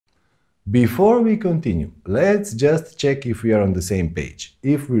Before we continue, let's just check if we are on the same page,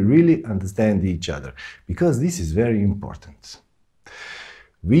 if we really understand each other, because this is very important.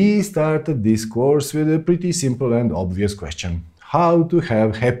 We started this course with a pretty simple and obvious question: how to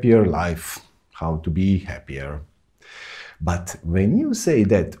have happier life, how to be happier. But when you say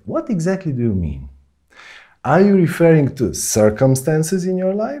that, what exactly do you mean? Are you referring to circumstances in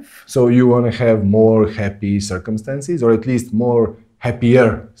your life? So you want to have more happy circumstances, or at least more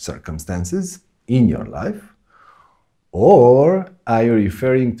happier circumstances in your life? Or are you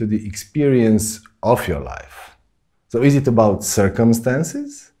referring to the experience of your life? So is it about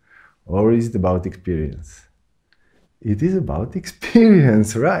circumstances, or is it about experience? It is about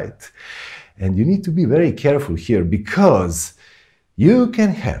experience, right? And you need to be very careful here, because you can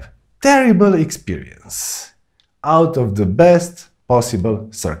have terrible experience out of the best possible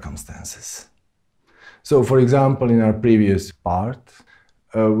circumstances. So, for example, in our previous part,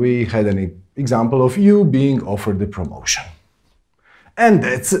 we had an example of you being offered a promotion. And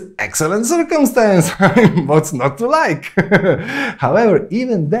that's an excellent circumstance. What's not to like? However,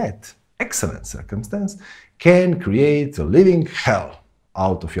 even that excellent circumstance can create a living hell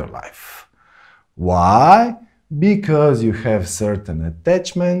out of your life. Why? Because you have certain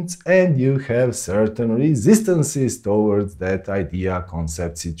attachments and you have certain resistances towards that idea,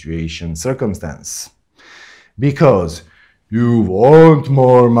 concept, situation, circumstance. Because you want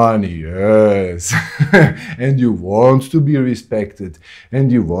more money, yes, and you want to be respected,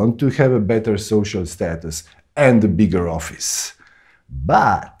 and you want to have a better social status and a bigger office.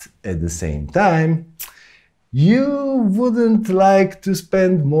 But at the same time, you wouldn't like to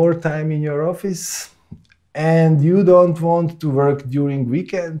spend more time in your office, and you don't want to work during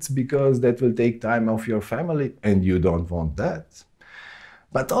weekends because that will take time off your family, and you don't want that.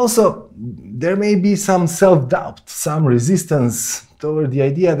 But also, there may be some self-doubt, some resistance toward the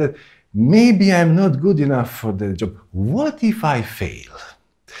idea that maybe I'm not good enough for the job. What if I fail?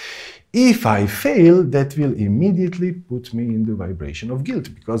 If I fail, that will immediately put me in the vibration of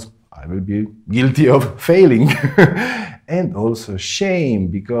guilt, because I will be guilty of failing. And also shame,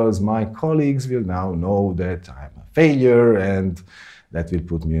 because my colleagues will now know that I'm a failure, and that will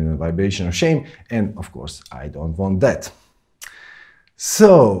put me in a vibration of shame. And of course, I don't want that.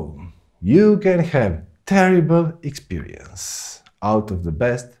 So, you can have terrible experience out of the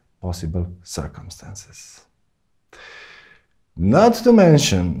best possible circumstances. Not to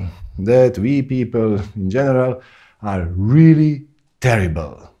mention that we people in general are really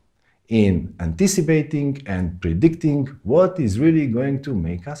terrible in anticipating and predicting what is really going to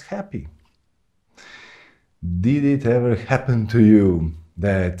make us happy. Did it ever happen to you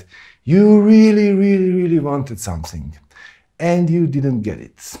that you really wanted something and you didn't get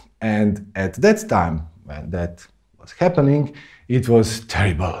it? And at that time, when that was happening, it was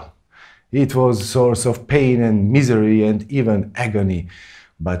terrible. It was a source of pain and misery and even agony.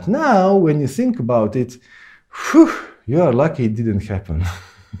 But now, when you think about it, whew, you are lucky it didn't happen.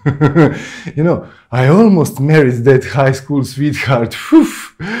 You know, I almost married that high school sweetheart. Whew.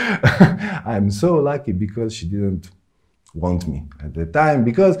 I'm so lucky because she didn't want me at the time,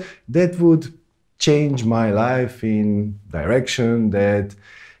 because that would change my life in direction that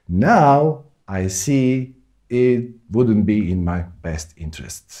now I see it wouldn't be in my best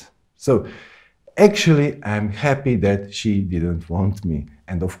interests. So actually, I'm happy that she didn't want me.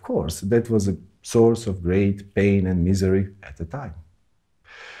 And of course, that was a source of great pain and misery at the time.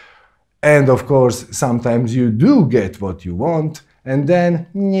 And of course, sometimes you do get what you want, and then,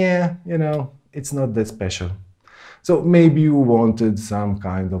 yeah, you know, it's not that special. So maybe you wanted some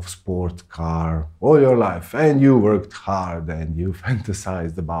kind of sport car all your life, and you worked hard and you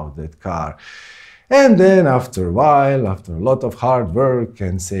fantasized about that car. And then after a while, after a lot of hard work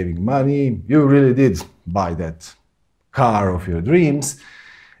and saving money, you really did buy that car of your dreams.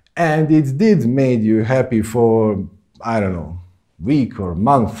 And it did make you happy for, I don't know, week or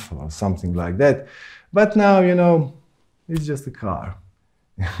month or something like that. But now, you know, it's just a car.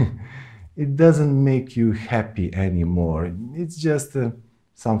 It doesn't make you happy anymore. It's just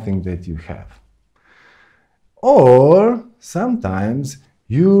something that you have. Or sometimes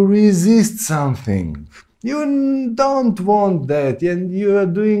you resist something. You don't want that, and you are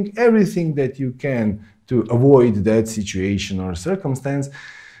doing everything that you can to avoid that situation or circumstance,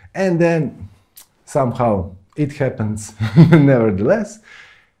 and then somehow it happens nevertheless,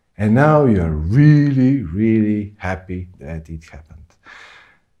 and now you are really happy that it happened.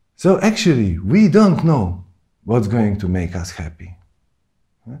 So actually, we don't know what's going to make us happy.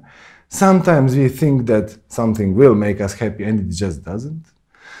 Sometimes we think that something will make us happy and it just doesn't.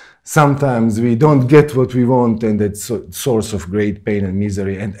 Sometimes we don't get what we want, and that's a source of great pain and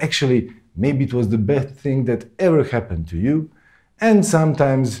misery, and actually maybe it was the best thing that ever happened to you. And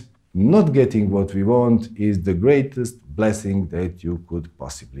sometimes not getting what we want is the greatest blessing that you could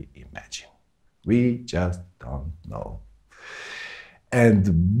possibly imagine. We just don't know.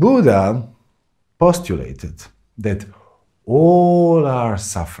 And Buddha postulated that all our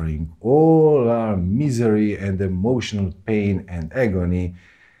suffering, all our misery and emotional pain and agony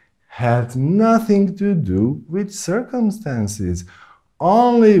had nothing to do with circumstances,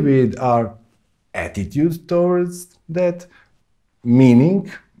 only with our attitude towards that, meaning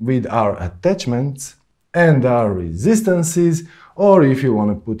with our attachments and our resistances, or if you want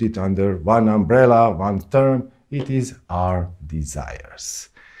to put it under one umbrella, one term, it is our desires.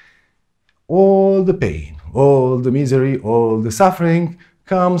 All the pain, all the misery, all the suffering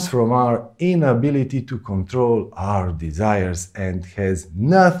comes from our inability to control our desires and has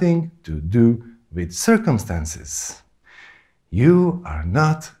nothing to do with circumstances. You are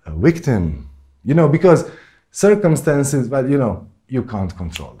not a victim, because circumstances, you can't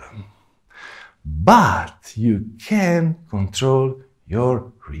control them. But you can control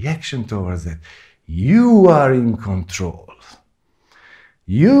your reaction towards it. You are in control.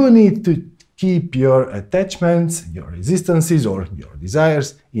 You need to keep your attachments, your resistances, or your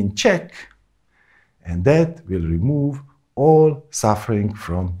desires in check, and that will remove all suffering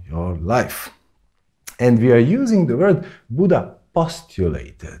from your life. And we are using the word Buddha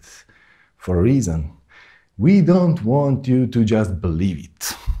postulated for a reason. We don't want you to just believe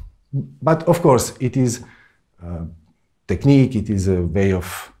it. But of course, it is a technique, it is a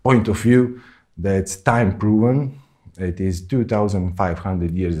point of view that's time proven. It is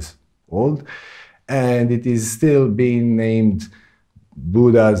 2,500 years old, and it is still being named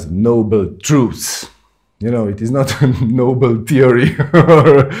Buddha's noble truths. It is not a noble theory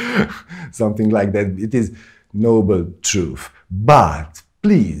or something like that. It is noble truth. But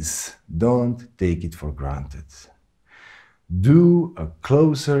please don't take it for granted. Do a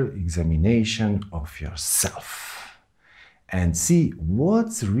closer examination of yourself and see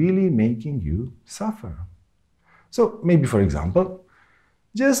what's really making you suffer. So maybe, for example,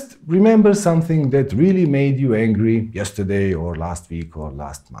 just remember something that really made you angry yesterday or last week or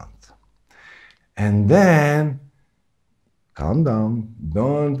last month. And then calm down,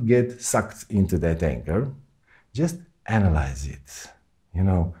 don't get sucked into that anger, just analyze it.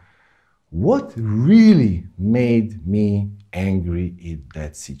 What really made me angry in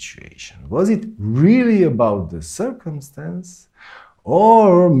that situation? Was it really about the circumstance?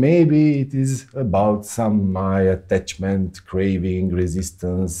 Or maybe it is about my attachment, craving,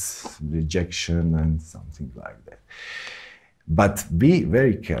 resistance, rejection, and something like that. But be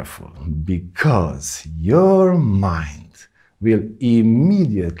very careful, because your mind will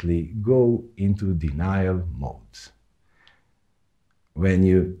immediately go into denial mode. When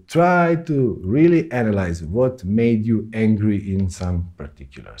you try to really analyze what made you angry in some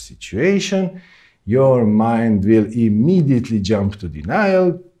particular situation, your mind will immediately jump to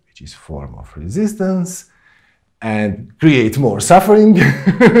denial, which is a form of resistance, and create more suffering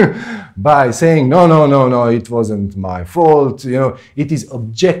by saying, no, it wasn't my fault. It is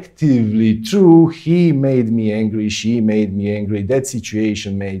objectively true. He made me angry, she made me angry, that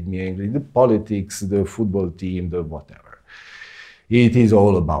situation made me angry, the politics, the football team, the whatever. It is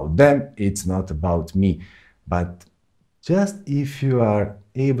all about them, it's not about me. But just if you are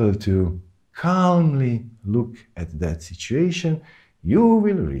able to calmly look at that situation, you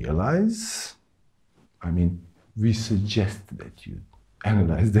will realize, we suggest that you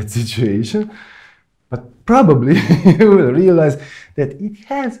analyze that situation, but probably you will realize that it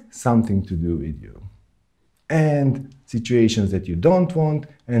has something to do with you. And situations that you don't want,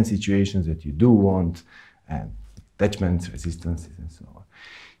 and situations that you do want, and attachments, resistances, and so on.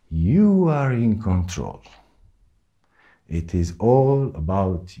 You are in control. It is all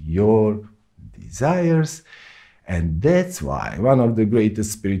about your desires, and that's why one of the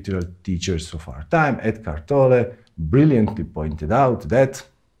greatest spiritual teachers of our time, Eckhart Tolle, brilliantly pointed out that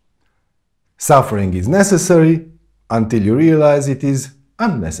suffering is necessary until you realize it is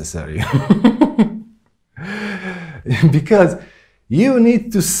unnecessary. Because you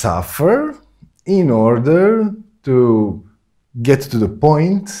need to suffer in order to get to the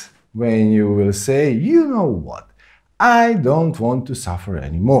point when you will say, you know what, I don't want to suffer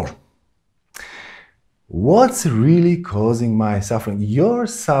anymore. What's really causing my suffering? Your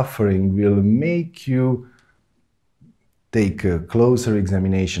suffering will make you take a closer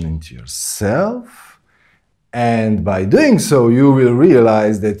examination into yourself, and by doing so, you will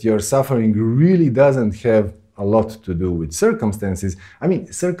realize that your suffering really doesn't have a lot to do with circumstances. I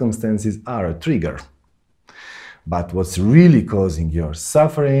mean, circumstances are a trigger. But what's really causing your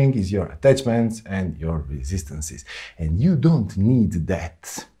suffering is your attachments and your resistances. And you don't need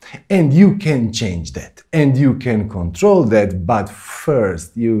that. And you can change that. And you can control that. But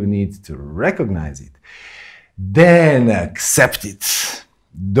first, you need to recognize it. Then accept it.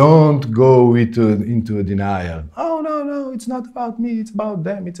 Don't go into a denial. Oh, no, no, it's not about me. It's about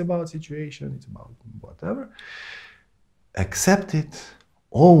them. It's about situation. It's about whatever. Accept it.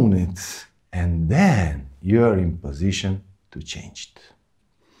 Own it. And then you're in position to change it.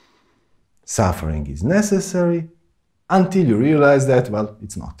 Suffering is necessary until you realize that, well,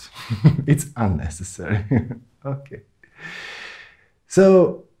 it's not. It's unnecessary. Okay.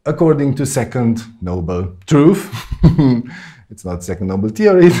 So, according to second noble truth, it's not second noble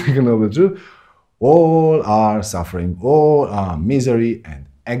theory, it's second noble truth, all our suffering, all our misery and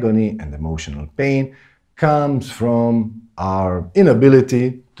agony and emotional pain comes from our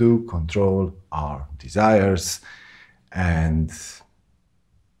inability to control our desires, and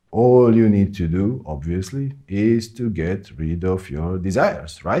all you need to do, obviously, is to get rid of your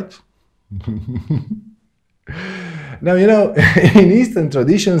desires, right? Now, you know, in Eastern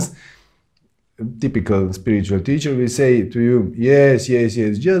traditions, typical spiritual teacher will say to you, yes, yes,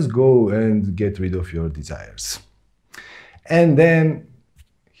 yes, just go and get rid of your desires. And then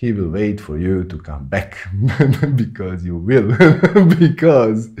he will wait for you to come back, because you will,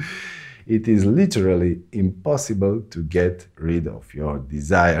 because it is literally impossible to get rid of your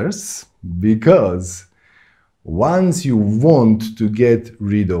desires, because once you want to get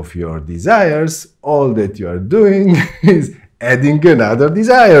rid of your desires, all that you are doing is adding another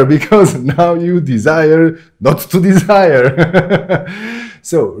desire, because now you desire not to desire.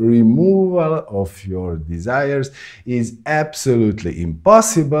 So removal of your desires is absolutely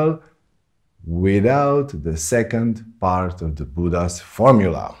impossible without the second part of the Buddha's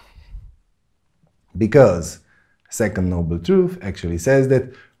formula. Because second noble truth actually says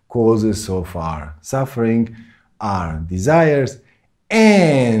that causes of our suffering are desires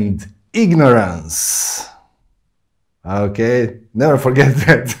and ignorance. Okay, never forget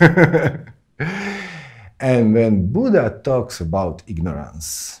that. And when Buddha talks about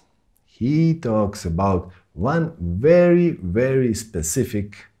ignorance, he talks about one very, very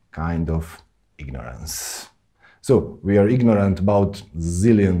specific kind of ignorance. So we are ignorant about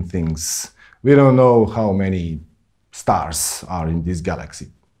zillion things. We don't know how many stars are in this galaxy.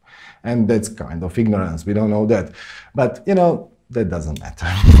 And that's kind of ignorance. We don't know that. But, you know, that doesn't matter.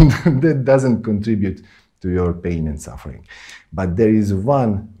 That doesn't contribute to your pain and suffering. But there is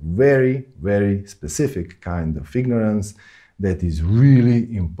one very, very specific kind of ignorance that is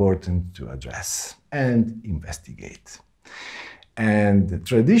really important to address and investigate. And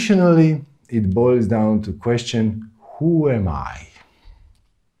traditionally, it boils down to question, who am I?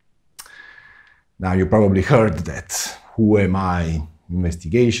 Now, you probably heard that, who am I?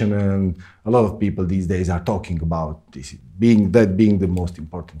 Investigation, and a lot of people these days are talking about this being the most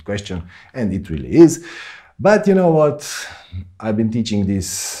important question, and it really is. But you know what? I've been teaching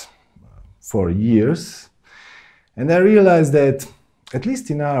this for years, and I realized that, at least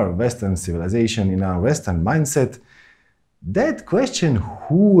in our Western civilization, in our Western mindset, that question,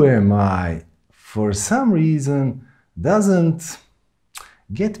 who am I, for some reason doesn't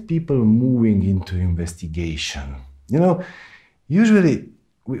get people moving into investigation. You know, usually,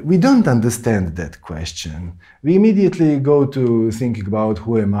 we don't understand that question. We immediately go to thinking about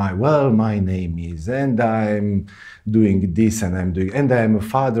who am I? Well, my name is, and I'm doing this, and and I am a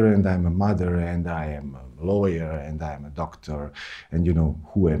father, and I'm a mother, and I am a lawyer, and I'm a doctor, and you know,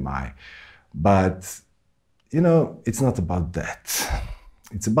 who am I? But, you know, it's not about that.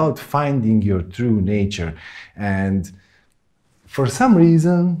 It's about finding your true nature. And for some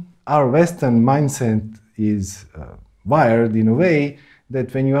reason, our Western mindset is wired in a way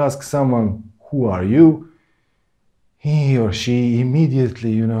that when you ask someone, who are you? He or she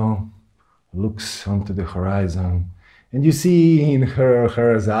immediately, you know, looks onto the horizon, and you see in her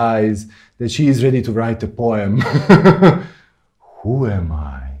eyes that she is ready to write a poem. Who am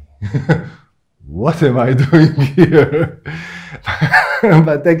I? What am I doing here?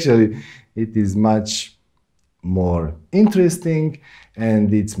 But actually, it is much more interesting,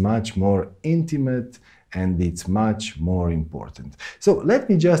 and it's much more intimate, and it's much more important. So let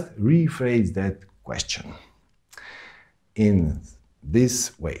me just rephrase that question in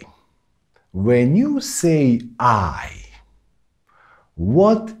this way. When you say I,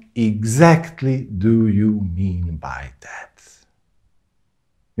 what exactly do you mean by that?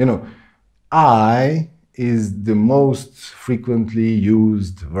 You know, I is the most frequently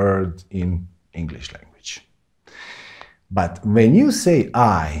used word in English language. But when you say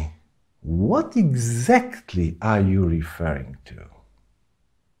I, what exactly are you referring to?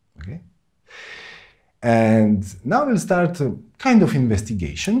 Okay? And now we'll start a kind of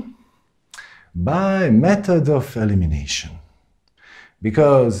investigation by method of elimination.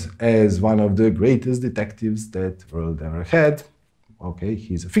 Because as one of the greatest detectives that the world ever had, okay,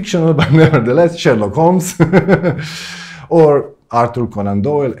 he's a fictional, but nevertheless, Sherlock Holmes, or Arthur Conan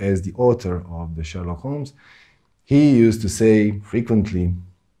Doyle as the author of the Sherlock Holmes, he used to say frequently,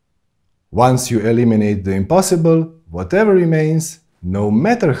 once you eliminate the impossible, whatever remains, no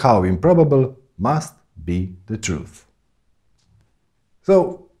matter how improbable, must be the truth.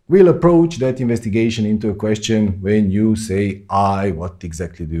 So we'll approach that investigation into a question when you say I, what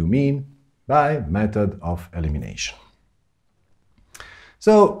exactly do you mean? By method of elimination.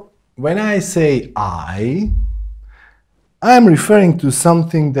 So when I say I'm referring to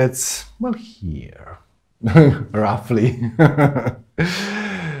something that's, well, here, roughly.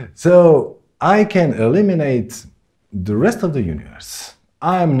 So I can eliminate the rest of the universe.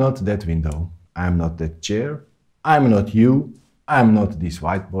 I'm not that window. I'm not that chair. I'm not you. I'm not this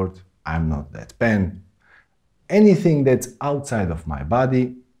whiteboard. I'm not that pen. Anything that's outside of my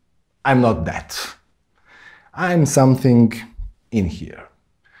body, I'm not that. I'm something in here.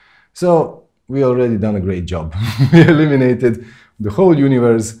 So we already done a great job. We eliminated the whole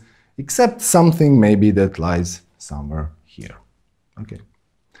universe except something maybe that lies somewhere here. Okay.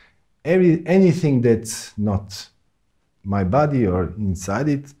 Anything that's not my body or inside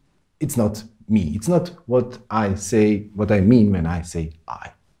it, it's not me. It's not what I say, what I mean when I say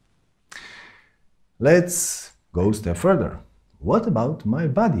I. Let's go a step further. What about my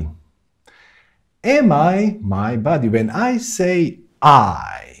body? Am I my body? When I say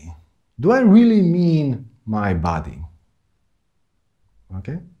I, do I really mean my body?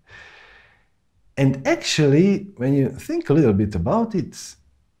 Okay? And actually, when you think a little bit about it,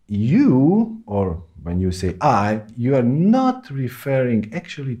 you, or when you say I, you are not referring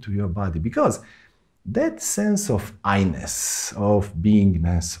actually to your body, because that sense of I-ness, of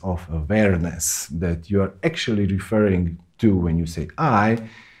beingness, of awareness that you are actually referring to when you say I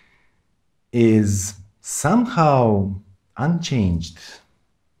is somehow unchanged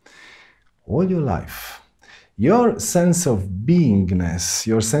all your life. Your sense of beingness,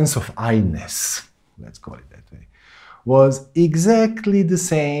 your sense of I-ness, let's call it that way, was exactly the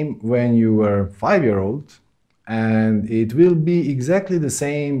same when you were 5-year-old, and it will be exactly the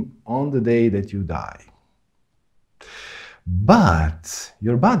same on the day that you die. But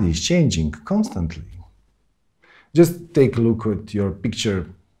your body is changing constantly. Just take a look at your picture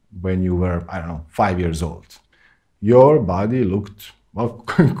when you were, I don't know, 5 years old. Your body looked, well,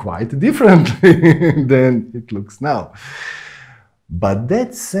 quite differently than it looks now. But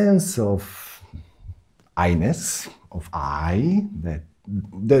that sense of I-ness, of I,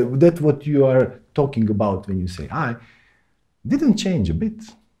 that what you are talking about when you say I, didn't change a bit.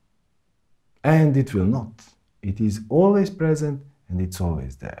 And it will not. It is always present and it's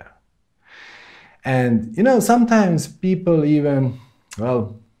always there. And, you know, sometimes people even,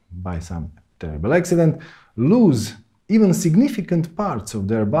 well, by some terrible accident, lose even significant parts of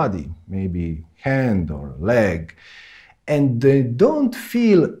their body, maybe hand or leg, and they don't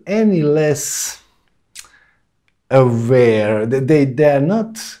feel any less aware. They are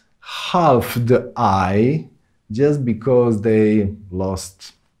not half the I just because they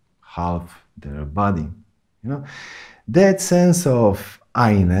lost half their body. You know, that sense of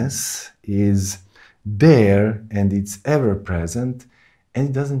I-ness is there and it's ever present and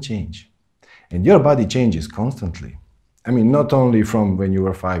it doesn't change. And your body changes constantly. I mean, not only from when you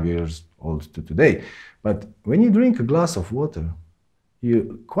were 5 years old to today, but when you drink a glass of water,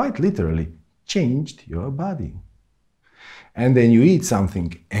 you quite literally changed your body. And then you eat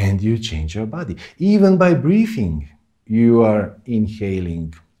something and you change your body. Even by breathing, you are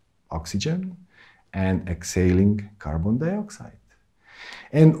inhaling oxygen and exhaling carbon dioxide.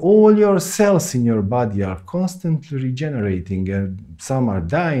 And all your cells in your body are constantly regenerating, and some are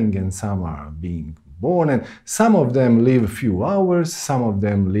dying and some are being born, and some of them live a few hours, some of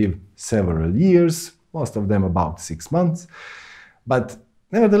them live several years, most of them about 6 months. But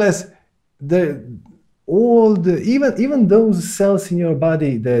nevertheless, even those cells in your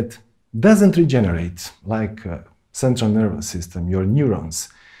body that doesn't regenerate, like central nervous system, your neurons,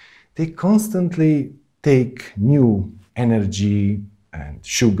 they constantly take new energy and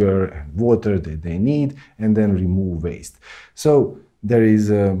sugar and water that they need and then remove waste. So there is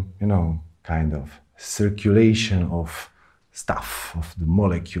a, kind of circulation of stuff, of the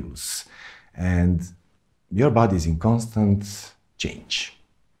molecules, and your body is in constant change.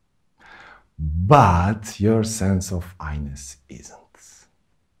 but your sense of I-ness isn't.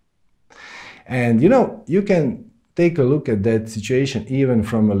 And you know, you can take a look at that situation even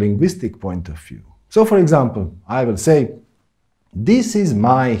from a linguistic point of view. So for example, I will say, this is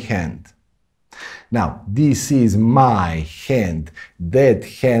my hand. Now, this is my hand. That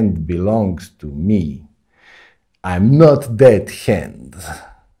hand belongs to me. I'm not that hand.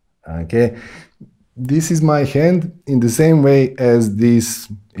 Okay? This is my hand in the same way as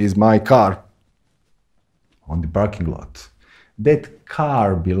this is my car on the parking lot. That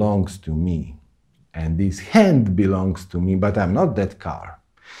car belongs to me. And this hand belongs to me, but I'm not that car.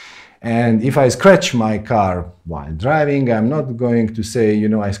 And if I scratch my car while driving, I'm not going to say, you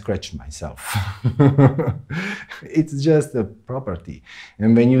know, I scratched myself. It's just a property.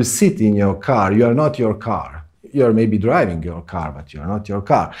 And when you sit in your car, you are not your car. You're maybe driving your car, but you're not your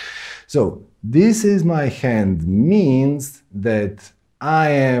car. So this is my hand means that I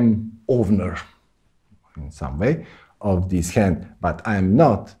am owner in some way of this hand, but I'm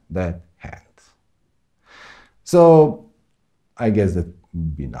not that hand. So I guess that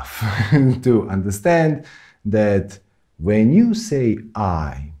would be enough to understand that when you say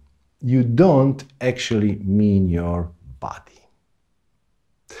I, you don't actually mean your body.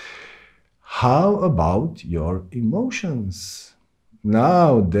 How about your emotions?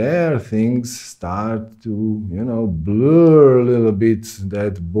 Now there things start to, you know, blur a little bit,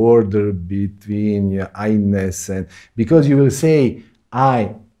 that border between your I-ness and, because you will say,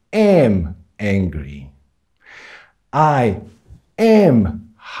 I am angry. I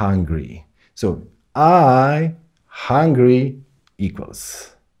am hungry. So I hungry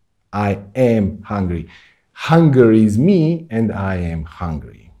equals I am hungry. Hunger is me and I am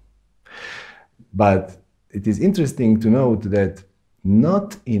hungry. But it is interesting to note that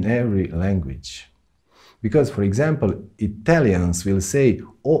not in every language. Because, for example, Italians will say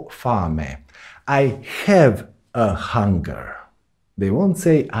ho fame. I have a hunger. They won't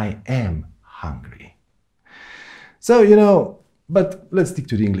say I am hungry. So, you know, but let's stick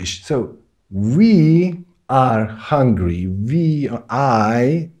to the English. So, we are hungry.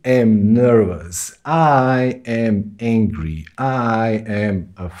 I am nervous. I am angry. I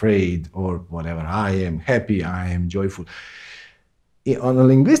am afraid, or whatever. I am happy. I am joyful. On a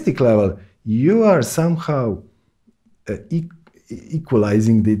linguistic level, you are somehow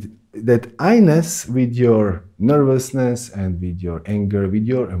equalizing that I-ness with your nervousness and with your anger, with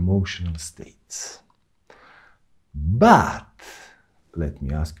your emotional states. But let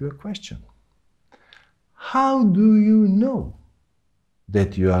me ask you a question. How do you know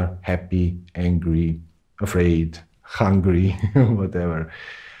that you are happy, angry, afraid, hungry, whatever?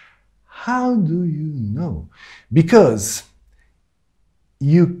 How do you know? Because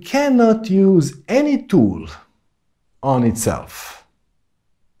you cannot use any tool on itself.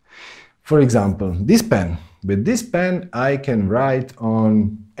 For example, this pen. With this pen, I can write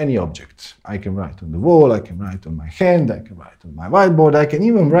on any object. I can write on the wall, I can write on my hand, I can write on my whiteboard, I can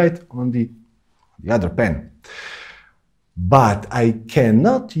even write on the other pen. But I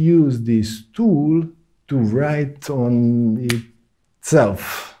cannot use this tool to write on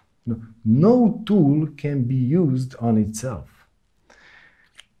itself. No tool can be used on itself.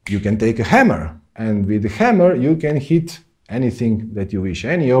 You can take a hammer, and with the hammer you can hit anything that you wish,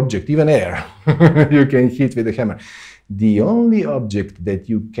 any object, even air, you can hit with a hammer. The only object that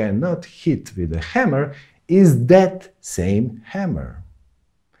you cannot hit with a hammer is that same hammer.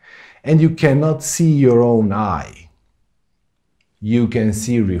 And you cannot see your own eye. You can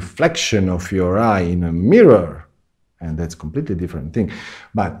see reflection of your eye in a mirror, and that's a completely different thing.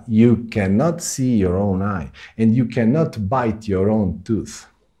 But you cannot see your own eye, and you cannot bite your own tooth.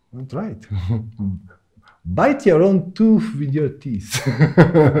 That's right. Bite your own tooth with your teeth.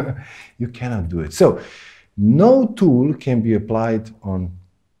 You cannot do it. So, no tool can be applied on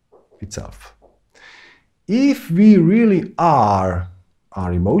itself. If we really are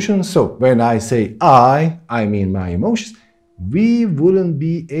our emotions, so when I say I mean my emotions, we wouldn't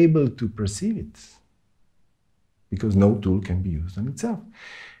be able to perceive it because no tool can be used on itself.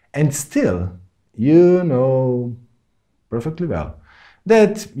 And still, you know perfectly well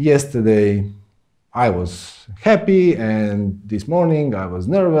that yesterday I was happy, and this morning I was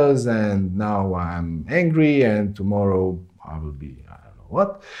nervous, and now I'm angry, and tomorrow I will be, I don't know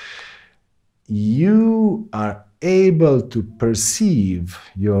what. You are able to perceive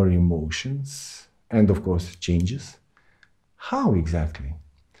your emotions and, of course, changes. How exactly?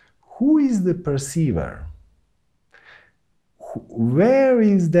 Who is the perceiver? Where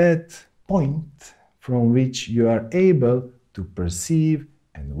is that point from which you are able to perceive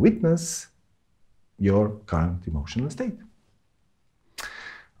and witness your current emotional state?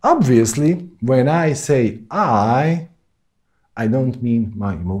 Obviously, when I say I don't mean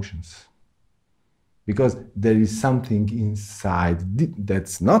my emotions. Because there is something inside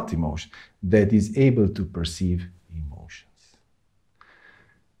that's not emotion, that is able to perceive emotions.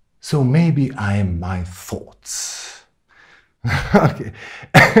 So maybe I am my thoughts. Okay.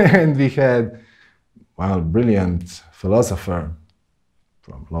 And we had, well, brilliant philosopher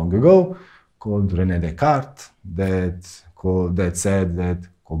from long ago called René Descartes that said that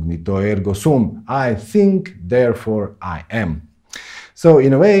cognito ergo sum, I think, therefore I am. So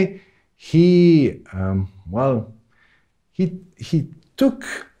in a way, he took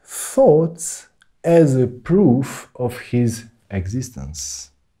thoughts as a proof of his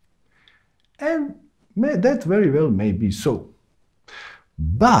existence. And that very well may be so.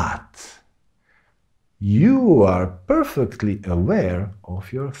 But you are perfectly aware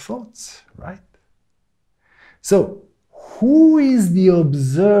of your thoughts, right? So, who is the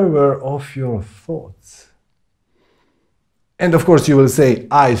observer of your thoughts? And of course you will say,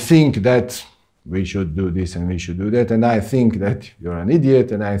 I think that we should do this and we should do that, and I think that you're an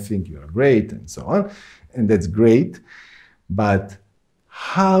idiot, and I think you're great, and so on. And that's great, but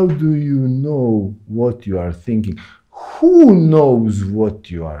how do you know what you are thinking? Who knows what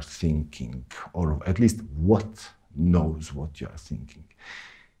you are thinking? Or at least what knows what you are thinking?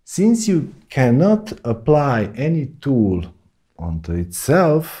 Since you cannot apply any tool onto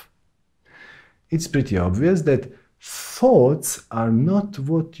itself, it's pretty obvious that thoughts are not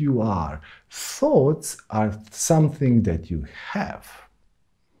what you are. Thoughts are something that you have,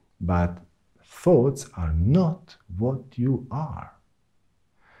 but thoughts are not what you are.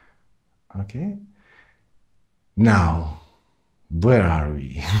 Okay? Now, where are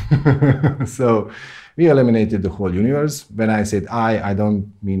we? So, we eliminated the whole universe. When I said I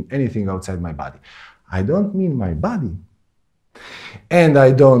don't mean anything outside my body. I don't mean my body. And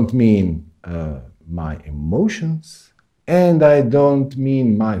I don't mean my emotions, and I don't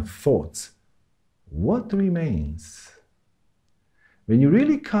mean my thoughts. What remains? When you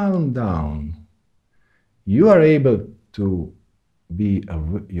really calm down, you are able to be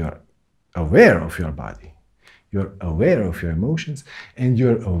you're aware of your body, you're aware of your emotions, and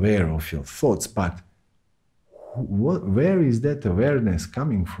you're aware of your thoughts. But where is that awareness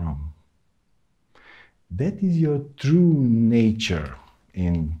coming from? That is your true nature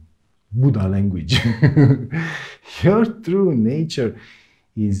in Buddha language. Your true nature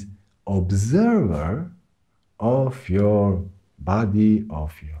is observer of your body,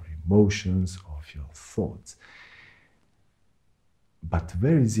 of your emotions, of your thoughts. But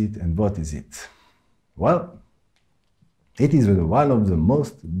where is it and what is it? Well, it is one of the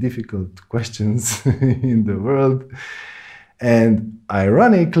most difficult questions in the world. And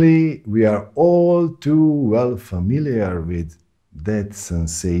ironically, we are all too well familiar with that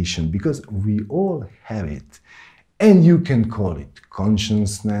sensation because we all have it. And you can call it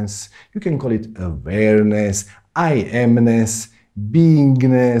consciousness, you can call it awareness, I amness,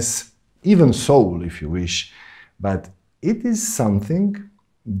 beingness, even soul if you wish. But it is something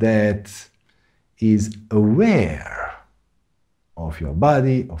that is aware of your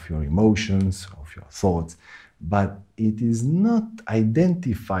body, of your emotions, of your thoughts, but it is not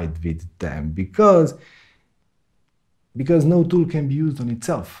identified with them because no tool can be used on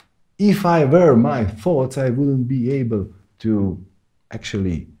itself. If I were my thoughts, I wouldn't be able to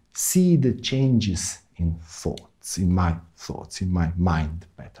actually see the changes in thoughts, in my mind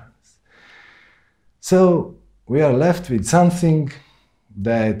patterns. So we are left with something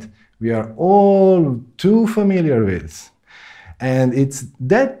that we are all too familiar with. And it's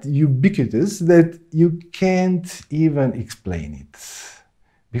that ubiquitous that you can't even explain it.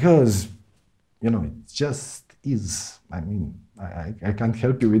 Because, it just is. I mean, I can't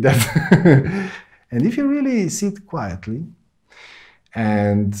help you with that. And if you really sit quietly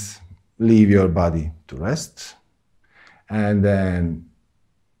and leave your body to rest, and then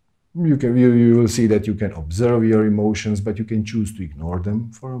you will see that you can observe your emotions, but you can choose to ignore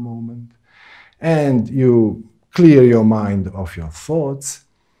them for a moment. And you clear your mind of your thoughts,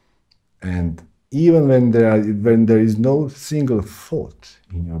 and even when there is no single thought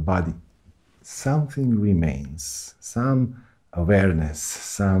in your body, something remains, some awareness,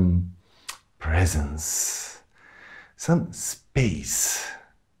 some presence, some space,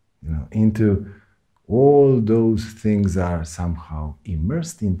 into all those things are somehow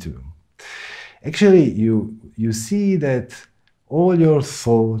immersed into. Actually, you see that all your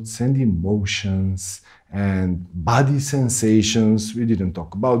thoughts and emotions and body sensations, we didn't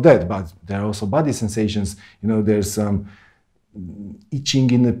talk about that, but there are also body sensations. There's some itching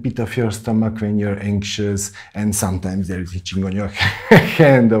in the pit of your stomach when you're anxious, and sometimes there is itching on your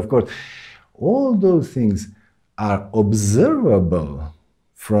hand, of course. All those things are observable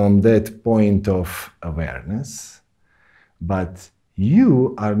from that point of awareness, but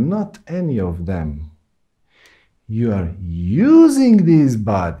you are not any of them. You are using this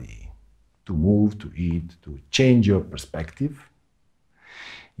body to move, to eat, to change your perspective.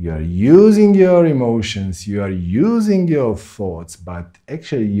 You are using your emotions, you are using your thoughts, but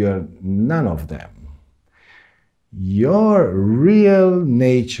actually you are none of them. Your real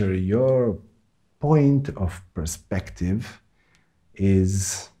nature, your point of perspective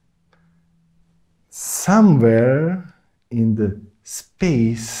is somewhere in the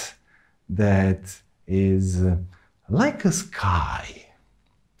space that is like a sky.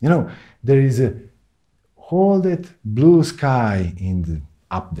 You know, there is a whole that blue sky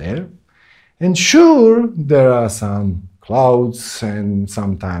up there, and sure, there are some clouds, and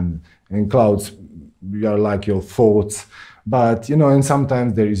sometimes in clouds are like your thoughts, but you know, and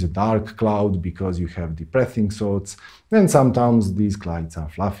sometimes there is a dark cloud because you have depressing thoughts, and sometimes these clouds are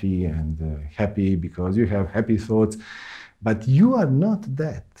fluffy and happy because you have happy thoughts, but you are not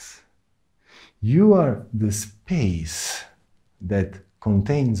that. You are the space that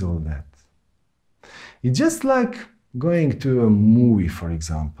contains all that. It's just like going to a movie, for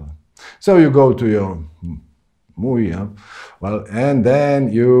example. So you go to your movie, well, and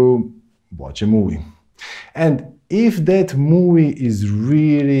then you watch a movie. And if that movie is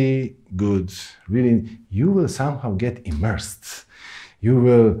really good, really, you will somehow get immersed. You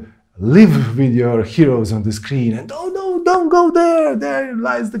will live with your heroes on the screen, and oh no, don't go there, there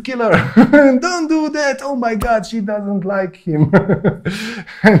lies the killer. Don't do that, oh my God, she doesn't like him.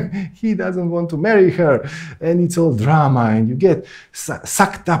 And he doesn't want to marry her, and it's all drama, and you get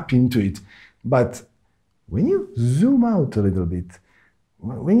sucked up into it. But when you zoom out a little bit,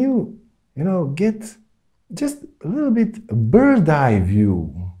 when you get just a little bit a bird's eye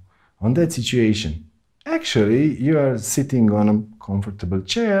view on that situation, actually you are sitting on a comfortable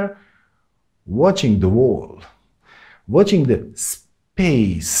chair, watching the wall, watching the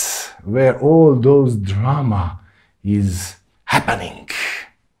space where all those drama is happening.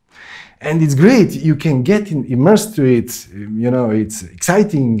 And it's great, you can get immersed to it, you know, it's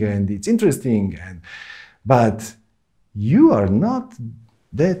exciting and it's interesting, but you are not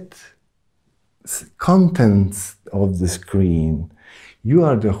that content of the screen. You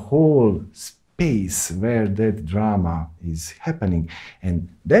are the whole space where that drama is happening, and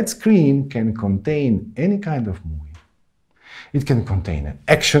that screen can contain any kind of movie. It can contain an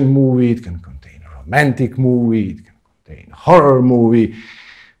action movie, it can contain a romantic movie, it can contain a horror movie,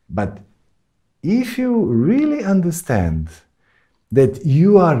 but if you really understand that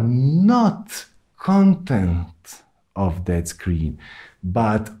you are not content of that screen,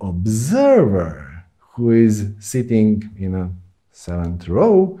 but observer who is sitting in a 7th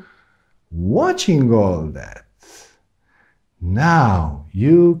row, watching all that, now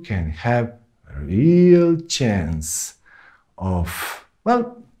you can have a real chance of,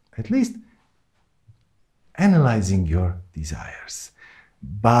 well, at least analyzing your desires.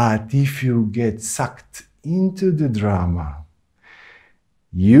 But if you get sucked into the drama,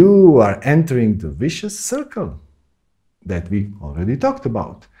 you are entering the vicious circle that we already talked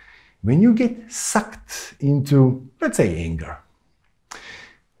about. When you get sucked into, let's say, anger,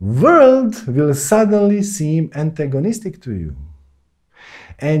 world will suddenly seem antagonistic to you.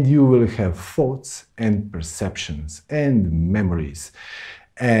 And you will have thoughts and perceptions and memories,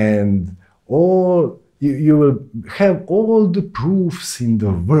 and you will have all the proofs in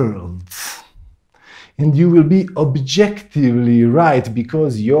the world. And you will be objectively right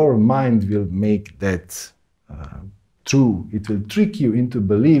because your mind will make that true. It will trick you into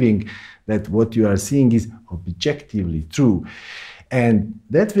believing that what you are seeing is objectively true. And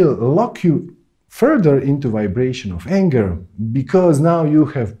that will lock you further into vibration of anger, because now you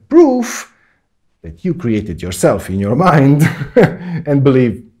have proof that you created yourself in your mind and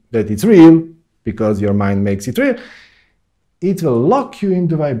believe that it's real because your mind makes it real. It will lock you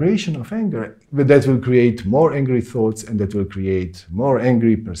into vibration of anger, but that will create more angry thoughts, and that will create more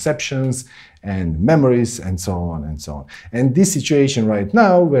angry perceptions and memories, and so on and so on. And this situation right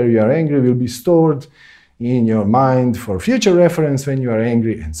now where you are angry will be stored in your mind for future reference when you are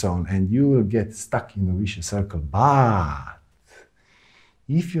angry, and so on, and you will get stuck in a vicious circle. But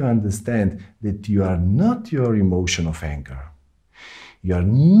if you understand that you are not your emotion of anger, you are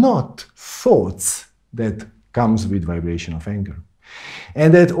not thoughts that comes with vibration of anger,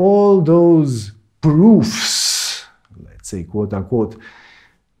 and that all those proofs, let's say, quote unquote,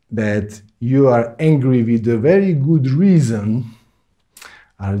 that you are angry with a very good reason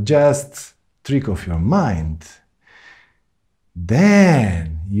are just trick of your mind,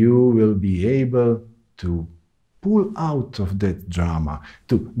 then you will be able to pull out of that drama,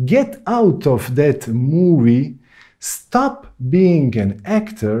 to get out of that movie, stop being an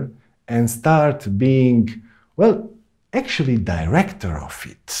actor and start being, well, actually director of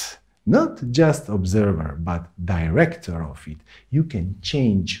it. Not just observer, but director of it. You can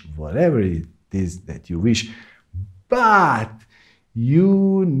change whatever it is that you wish, but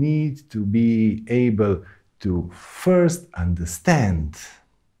you need to be able to first understand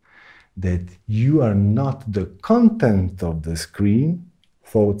that you are not the content of the screen,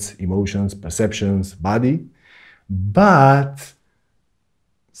 thoughts, emotions, perceptions, body, but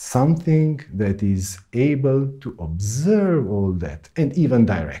something that is able to observe all that and even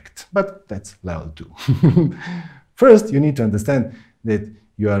direct. But that's level 2. First, you need to understand that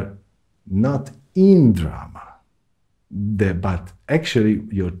you are not in drama, but actually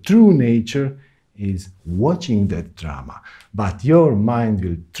your true nature is watching that drama. But your mind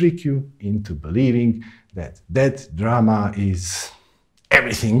will trick you into believing that that drama is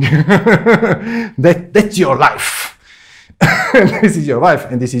everything. That's your life. This is your wife,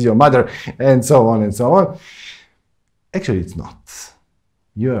 and this is your mother, and so on and so on. Actually, it's not.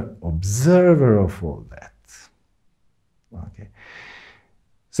 You're observer of all that. Okay.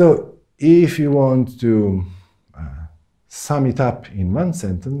 So, if you want to sum it up in one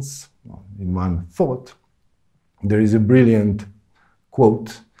sentence, in one thought, there is a brilliant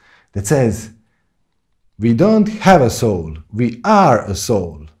quote that says, "We don't have a soul, we are a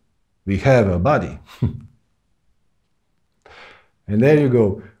soul. We have a body." And there you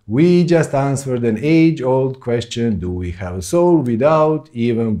go. We just answered an age-old question, do we have a soul, without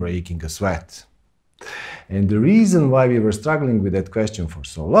even breaking a sweat. And the reason why we were struggling with that question for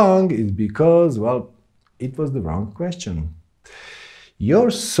so long is because, well, it was the wrong question.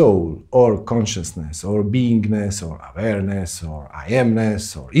 Your soul, or consciousness, or beingness, or awareness, or I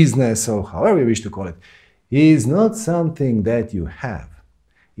amness, or isness, or however you wish to call it, is not something that you have.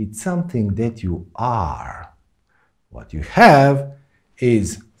 It's something that you are. What you have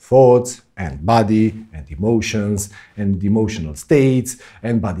is thoughts and body and emotions and emotional states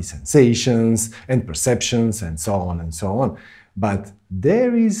and body sensations and perceptions and so on and so on. But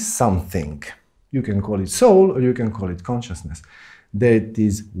there is something, you can call it soul or you can call it consciousness, that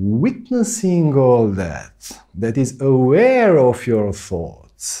is witnessing all that, that is aware of your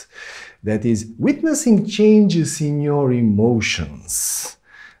thoughts, that is witnessing changes in your emotions,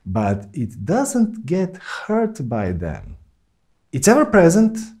 but it doesn't get hurt by them. It's ever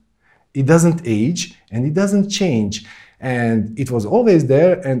present, it doesn't age, and it doesn't change. And it was always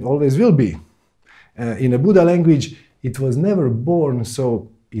there and always will be. In a Buddha language, it was never born,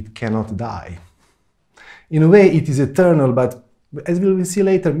 so it cannot die. In a way, it is eternal, but as we will see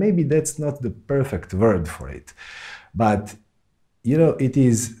later, maybe that's not the perfect word for it. But, you know, it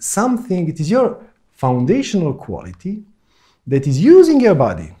is something, it is your foundational quality that is using your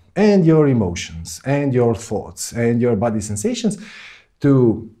body and your emotions and your thoughts and your body sensations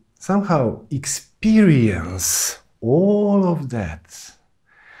to somehow experience all of that.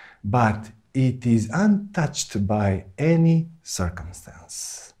 But it is untouched by any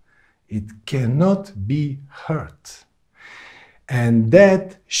circumstance. It cannot be hurt. And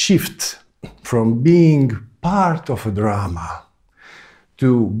that shift from being part of a drama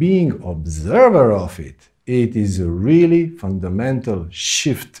to being observer of it, it is a really fundamental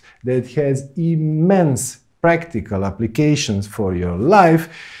shift that has immense practical applications for your life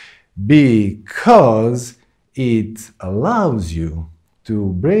because it allows you to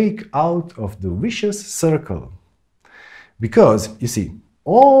break out of the vicious circle. Because, you see,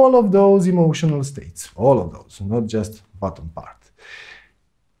 all of those emotional states, all of those, not just bottom part,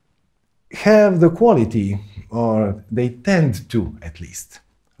 have the quality, or they tend to at least,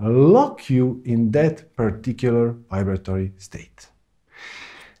 lock you in that particular vibratory state.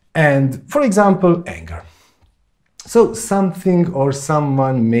 And for example, anger. So something or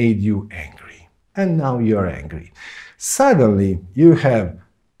someone made you angry, and now you're angry. Suddenly you have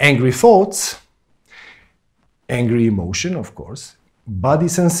angry thoughts, angry emotion, of course, body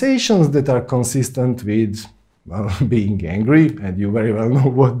sensations that are consistent with, well, being angry, and you very well know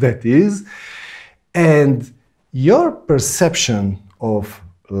what that is, and your perception of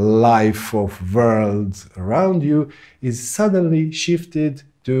life, of world around you is suddenly shifted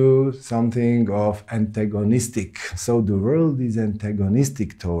to something of antagonistic. So the world is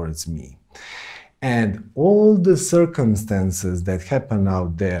antagonistic towards me. And all the circumstances that happen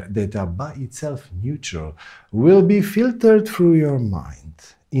out there that are by itself neutral will be filtered through your mind.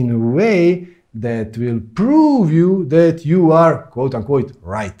 in a way that will prove you that you are, quote unquote,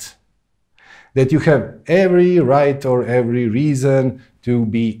 right. That you have every right or every reason to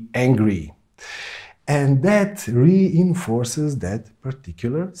be angry. And that reinforces that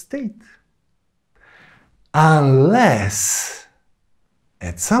particular state. Unless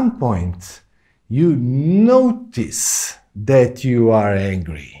at some point you notice that you are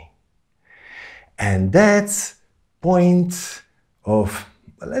angry. And that's point of,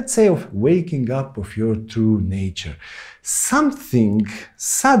 let's say, of waking up of your true nature. Something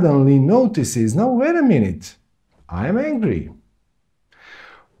suddenly notices, now wait a minute, I am angry.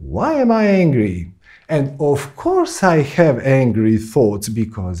 Why am I angry? And of course I have angry thoughts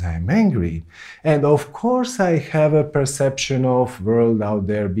because I'm angry. And of course I have a perception of world out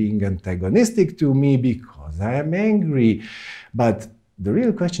there being antagonistic to me because I am angry. But the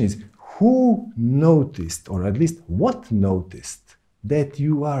real question is, who noticed, or at least what noticed, that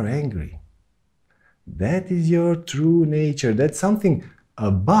you are angry? That is your true nature. That's something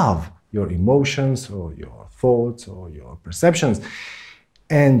above your emotions or your thoughts or your perceptions.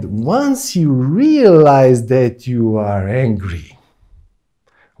 And once you realize that you are angry,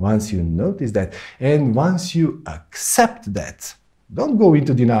 once you notice that, and once you accept that, don't go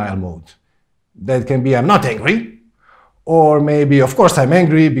into denial mode. That can be, I'm not angry, or maybe, of course, I'm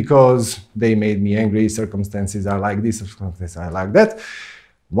angry because they made me angry, circumstances are like this, circumstances are like that.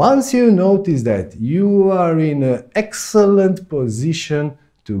 Once you notice that, you are in an excellent position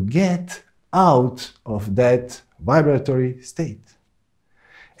to get out of that vibratory state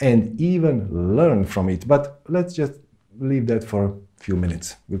and even learn from it. But let's just leave that for a few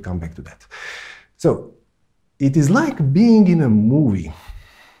minutes. We'll come back to that. So it is like being in a movie.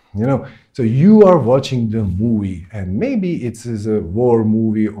 You know, so you are watching the movie, and maybe it's a war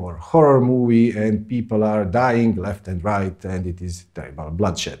movie or horror movie, and people are dying left and right, and it is terrible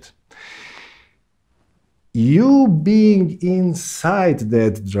bloodshed. You being inside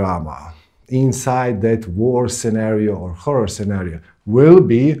that drama, inside that war scenario or horror scenario, will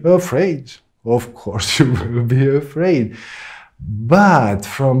be afraid. Of course you will be afraid. But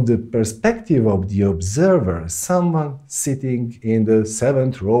from the perspective of the observer, someone sitting in the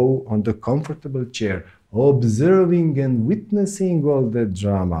 7th row on the comfortable chair, observing and witnessing all that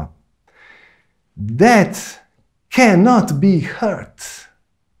drama, that cannot be hurt.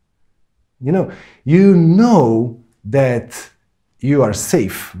 You know that you are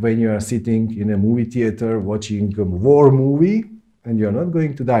safe when you are sitting in a movie theater watching a war movie, and you're not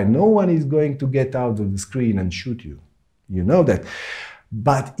going to die. No one is going to get out of the screen and shoot you. You know that.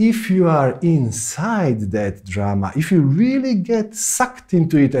 But if you are inside that drama, if you really get sucked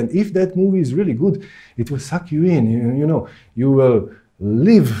into it, and if that movie is really good, it will suck you in. You will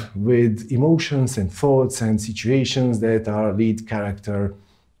live with emotions and thoughts and situations that our lead character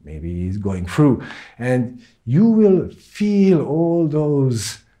maybe is going through. And you will feel all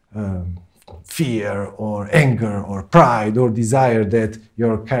those fear or anger or pride or desire that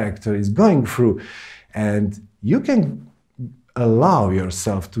your character is going through. And you can allow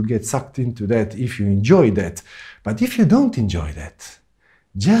yourself to get sucked into that if you enjoy that. But if you don't enjoy that,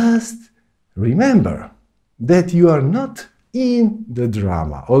 just remember that you are not in the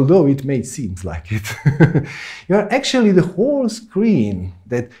drama, although it may seem like it. You are actually the whole screen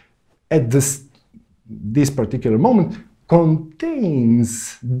that at this particular moment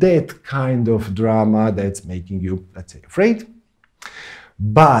contains that kind of drama that's making you, let's say, afraid.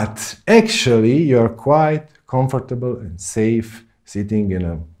 But actually you're quite comfortable and safe, sitting in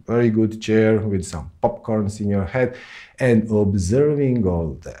a very good chair with some popcorns in your head and observing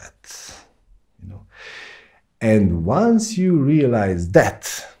all that. And once you realize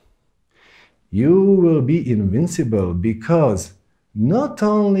that, you will be invincible, because not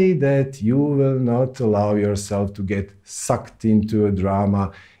only that you will not allow yourself to get sucked into a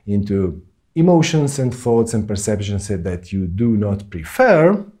drama, into emotions and thoughts and perceptions that you do not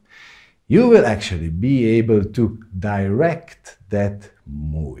prefer, you will actually be able to direct that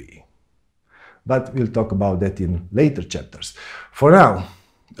movie. But we'll talk about that in later chapters. For now,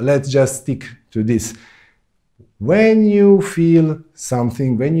 let's just stick to this. When you feel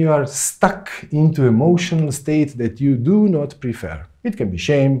something, when you are stuck into emotional state that you do not prefer, it can be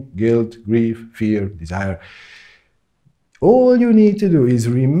shame, guilt, grief, fear, desire. All you need to do is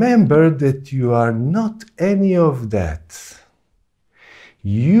remember that you are not any of that.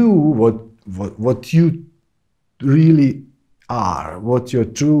 What you really are, what your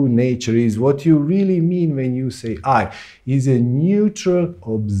true nature is, what you really mean when you say I, is a neutral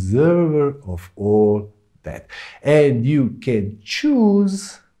observer of all that. And you can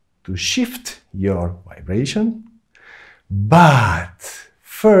choose to shift your vibration, but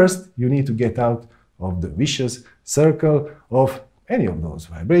first you need to get out of the vicious circle of any of those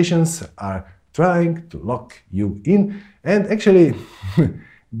vibrations are trying to lock you in and actually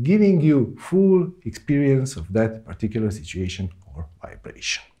giving you full experience of that particular situation or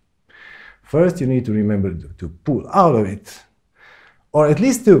vibration. First, you need to remember to pull out of it, or at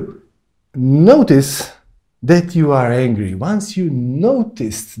least to notice that you are angry. Once you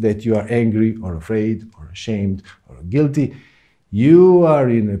noticed that you are angry or afraid or ashamed or guilty, you are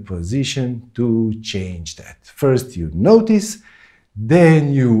in a position to change that. First you notice,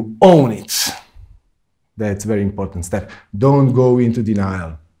 then you own it. That's a very important step. Don't go into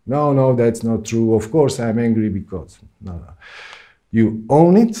denial. No, that's not true. Of course I'm angry because... No. You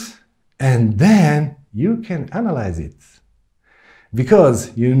own it, and then you can analyze it.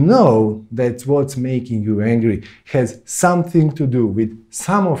 Because you know that what's making you angry has something to do with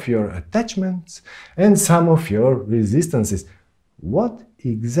some of your attachments and some of your resistances. What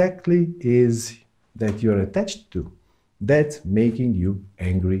exactly is that you're attached to that's making you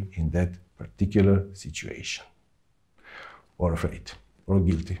angry in that particular situation? Or afraid, or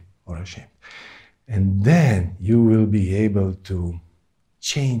guilty, or ashamed. And then you will be able to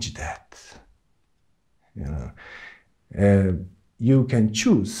change that. You can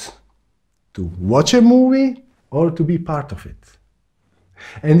choose to watch a movie or to be part of it.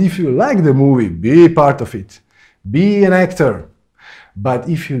 And if you like the movie, be part of it. Be an actor. But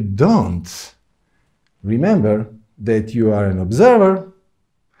if you don't, remember that you are an observer.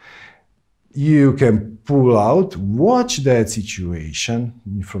 You can pull out, watch that situation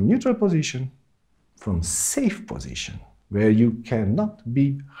from neutral position, from safe position, where you cannot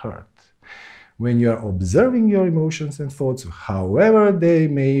be hurt. When you are observing your emotions and thoughts, however they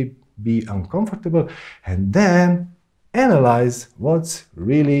may be uncomfortable, and then analyze what's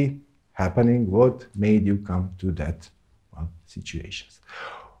really happening, what made you come to that situations.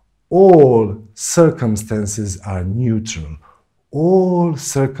 All circumstances are neutral. All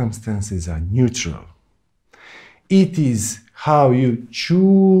circumstances are neutral. It is how you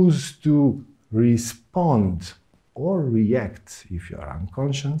choose to respond or react. If you are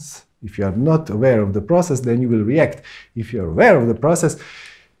unconscious, if you are not aware of the process, then you will react. If you are aware of the process,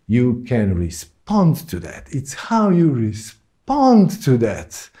 you can respond to that. It's how you respond to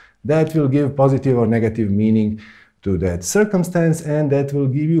that that will give positive or negative meaning to that circumstance, and that will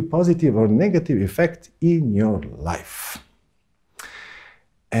give you positive or negative effect in your life.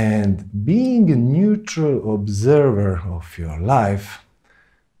 And being a neutral observer of your life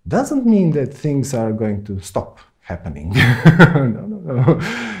doesn't mean that things are going to stop happening. No.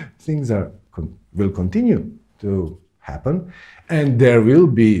 Things will continue to happen, and there will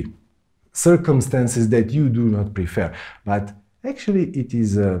be circumstances that you do not prefer. But actually it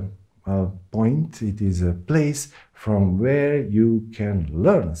is a point, it is a place from where you can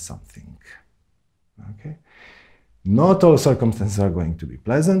learn something. Okay? Not all circumstances are going to be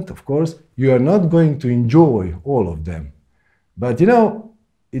pleasant, of course. You are not going to enjoy all of them. But you know,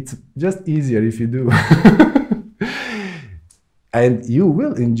 it's just easier if you do. And you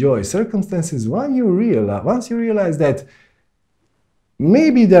will enjoy circumstances once you realize that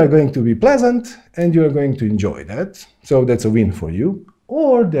maybe they are going to be pleasant and you are going to enjoy that. So that's a win for you.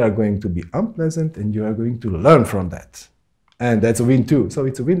 Or they are going to be unpleasant and you are going to learn from that. And that's a win too. So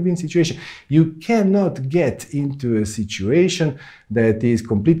it's a win-win situation. You cannot get into a situation that is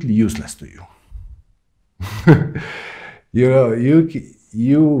completely useless to you.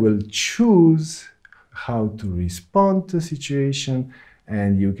 You will choose how to respond to a situation,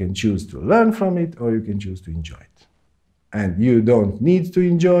 and you can choose to learn from it or you can choose to enjoy it. And you don't need to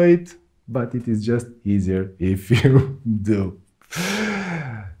enjoy it, but it is just easier if you do.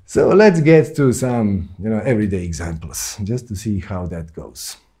 So let's get to some everyday examples, just to see how that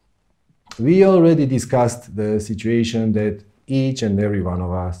goes. We already discussed the situation that each and every one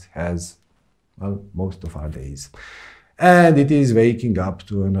of us has, well, most of our days. And it is waking up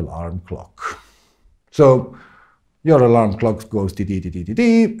to an alarm clock. So your alarm clock goes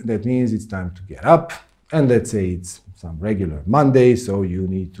ti-ti-ti-ti-ti-ti. That means it's time to get up. And let's say it's some regular Monday, so you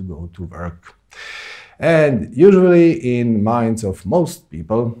need to go to work. And usually in minds of most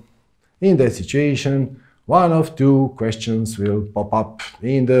people, in that situation, one of two questions will pop up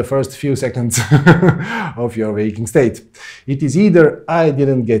in the first few seconds of your waking state. It is either I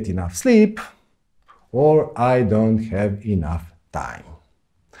didn't get enough sleep or I don't have enough time.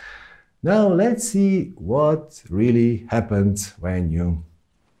 Now let's see what really happens when you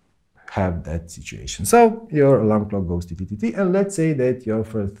have that situation. So your alarm clock goes ti-ti-ti-ti, and let's say that your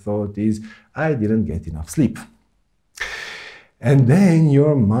first thought is, I didn't get enough sleep. And then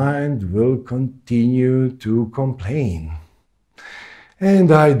your mind will continue to complain.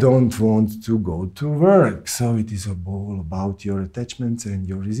 and I don't want to go to work. So it is all about your attachments and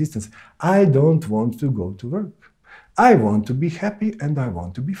your resistance. I don't want to go to work. I want to be happy and I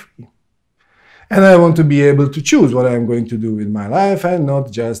want to be free. And I want to be able to choose what I'm going to do with my life and not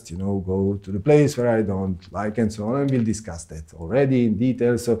just, go to the place where I don't like and so on. And we'll discuss that already in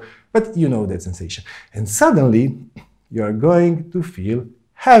detail. But you know that sensation. And suddenly you are going to feel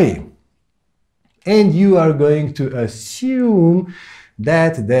heavy. And you are going to assume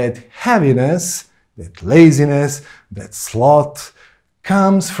that heaviness, that laziness, that sloth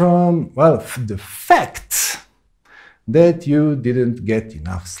comes from, well, the fact that you didn't get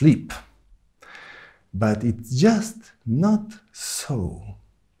enough sleep. But it's just not so.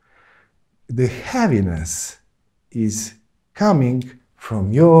 The heaviness is coming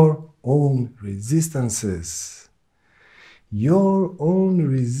from your own resistances. Your own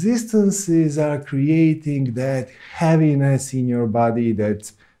resistances are creating that heaviness in your body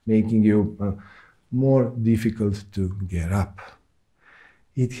that's making you more difficult to get up.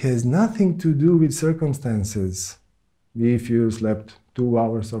 It has nothing to do with circumstances. If you slept 2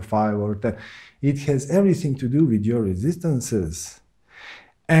 hours or 5 or 10, it has everything to do with your resistances.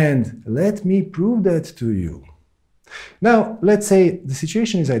 And let me prove that to you. Now, let's say the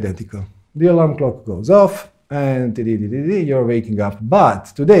situation is identical. The alarm clock goes off and you're waking up. But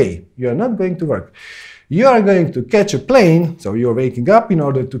today, you're not going to work. You are going to catch a plane, so you're waking up in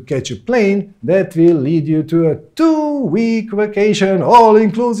order to catch a plane that will lead you to a 2-week vacation,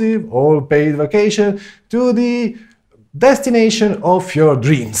 all-inclusive, all-paid vacation, to the destination of your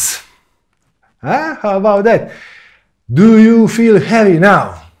dreams. Huh? How about that? Do you feel heavy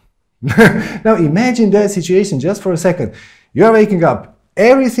now? Now imagine that situation just for a second. You are waking up.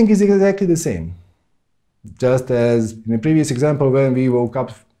 Everything is exactly the same. Just as in the previous example when we woke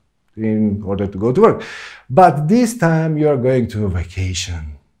up in order to go to work. But this time you are going to a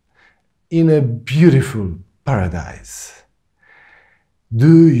vacation in a beautiful paradise.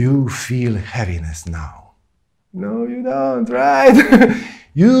 Do you feel heaviness now? No, you don't, right?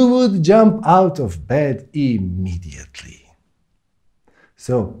 You would jump out of bed immediately.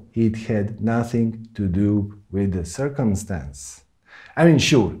 So it had nothing to do with the circumstance. I mean,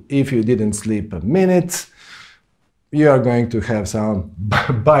 sure, if you didn't sleep a minute, you are going to have some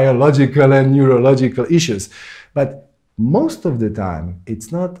biological and neurological issues. But most of the time,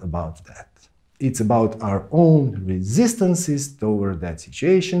 it's not about that. It's about our own resistances toward that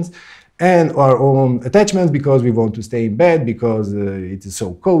situations and our own attachments because we want to stay in bed, because it is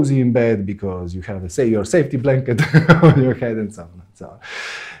so cozy in bed, because you have, say, your safety blanket on your head and so on and so on.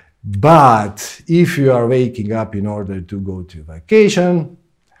 But if you are waking up in order to go to vacation,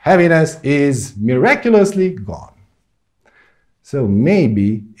 heaviness is miraculously gone. So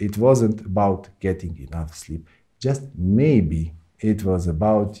maybe it wasn't about getting enough sleep, just maybe it was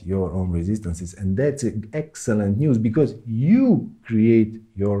about your own resistances. And that's excellent news because you create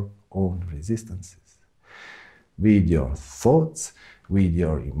your own resistances with your thoughts, with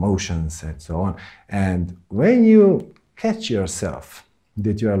your emotions and so on. And when you catch yourself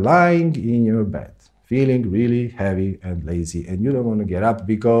that you are lying in your bed, feeling really heavy and lazy, and you don't want to get up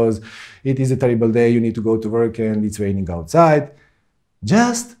because it is a terrible day, you need to go to work and it's raining outside,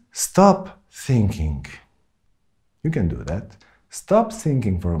 just stop thinking. You can do that. Stop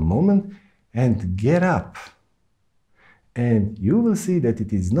thinking for a moment and get up. And you will see that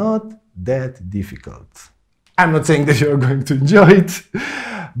it is not that difficult. I'm not saying that you're going to enjoy it,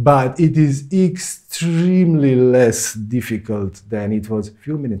 but it is extremely less difficult than it was a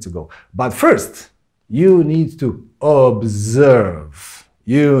few minutes ago. But first, you need to observe.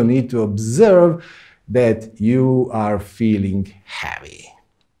 You need to observe that you are feeling heavy,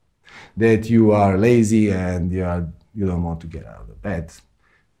 that you are lazy and you don't want to get out of bed.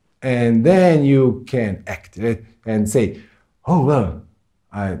 And then you can act and say, oh, well,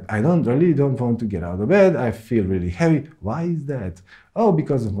 I really don't want to get out of bed. I feel really heavy. Why is that? Oh,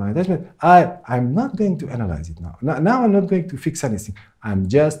 because of my attachment. I'm not going to analyze it now. Now I'm not going to fix anything. I'm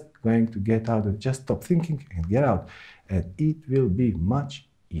just going to get out of it. Just stop thinking and get out. And it will be much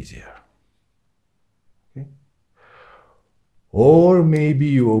easier. Okay? Or maybe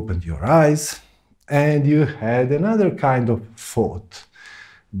you opened your eyes and you had another kind of thought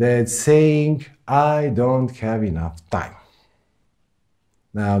that's saying, I don't have enough time.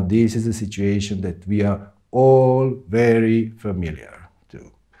 Now, this is a situation that we are all very familiar to.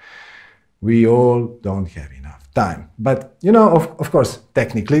 We all don't have enough time. But, of course,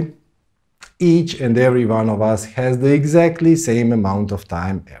 technically, each and every one of us has the exactly same amount of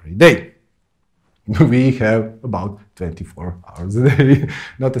time every day. We have about 24 hours a day,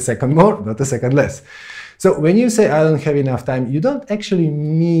 not a second more, not a second less. So when you say I don't have enough time, you don't actually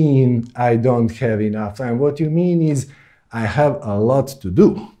mean I don't have enough time. What you mean is I have a lot to do.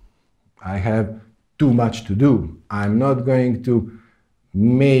 I have too much to do. I'm not going to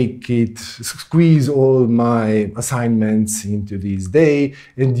make it, squeeze all my assignments into this day,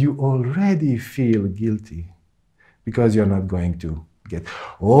 and you already feel guilty because you're not going to get,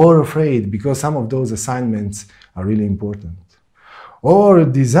 or afraid because some of those assignments are really important, or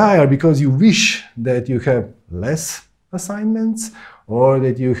desire because you wish that you have less assignments or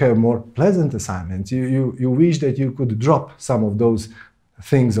that you have more pleasant assignments. You wish that you could drop some of those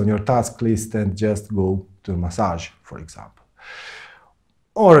things on your task list and just go to a massage, for example.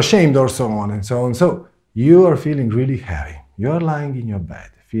 Or ashamed, or so on and so on. So you are feeling really heavy. You are lying in your bed,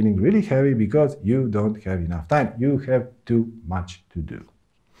 feeling really heavy because you don't have enough time. You have too much to do.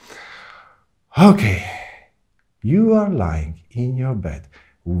 Okay, you are lying in your bed,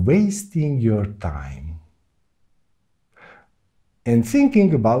 wasting your time and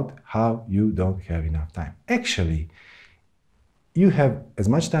thinking about how you don't have enough time. Actually, you have as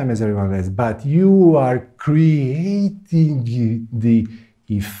much time as everyone else, but you are creating the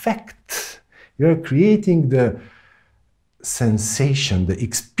effect. You're creating the sensation, the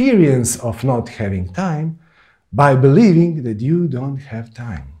experience of not having time by believing that you don't have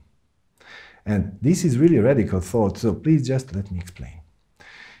time. And this is really a radical thought, so please just let me explain.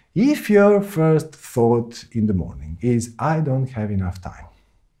 If your first thought in the morning is, I don't have enough time,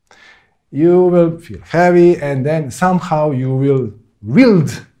 you will feel heavy and then somehow you will will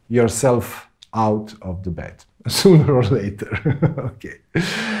yourself out of the bed, sooner or later. Okay.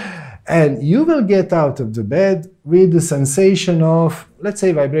 And you will get out of the bed with the sensation of, let's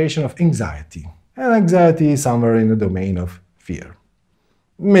say, vibration of anxiety. And anxiety is somewhere in the domain of fear.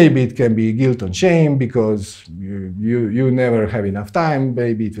 Maybe it can be guilt and shame because you never have enough time.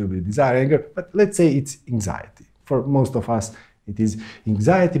 Maybe it will be desire, anger. But let's say it's anxiety. For most of us, it is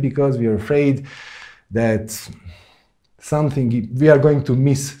anxiety because we are afraid that we are going to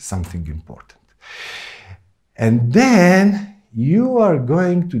miss something important. And then you are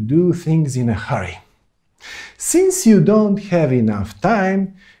going to do things in a hurry. Since you don't have enough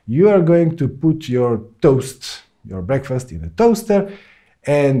time, you are going to put your toast, your breakfast, in a toaster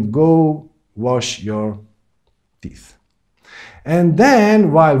and go wash your teeth. And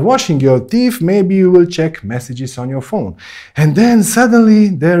then, while washing your teeth, maybe you will check messages on your phone. And then suddenly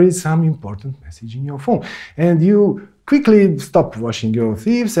there is some important message in your phone. And you quickly stop washing your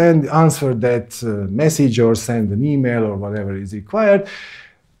teeth and answer that message or send an email or whatever is required,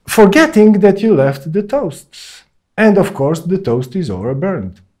 forgetting that you left the toast. And of course, the toast is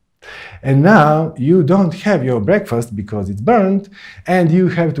overburned. And now you don't have your breakfast because it's burned, and you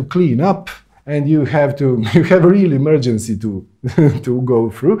have to clean up, and you have a real emergency to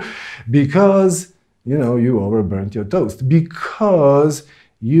go through because you overburnt your toast, because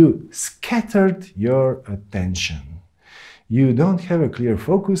you scattered your attention. You don't have a clear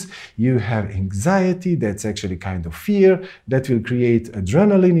focus, you have anxiety, that's actually kind of fear, that will create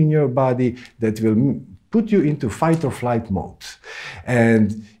adrenaline in your body, that will put you into fight or flight mode.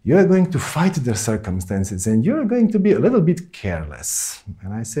 And you're going to fight the circumstances, and you're going to be a little bit careless.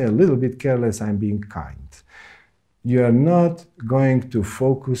 And I say a little bit careless, I'm being kind. You are not going to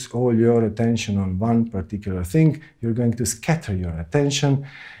focus all your attention on one particular thing. You're going to scatter your attention,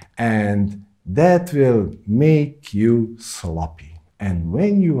 and that will make you sloppy. And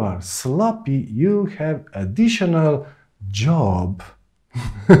when you are sloppy, you have additional job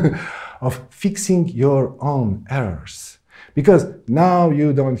of fixing your own errors. Because now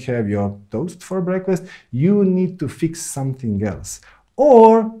you don't have your toast for breakfast, you need to fix something else.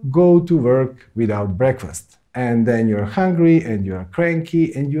 Or go to work without breakfast. And then you're hungry and you're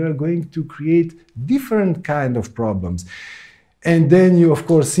cranky and you are going to create different kind of problems. And then you, of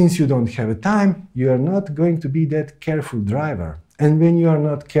course, since you don't have a time, you are not going to be that careful driver. And when you are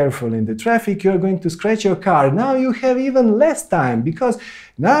not careful in the traffic, you are going to scratch your car. Now you have even less time because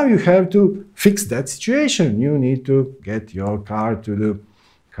now you have to fix that situation. You need to get your car to the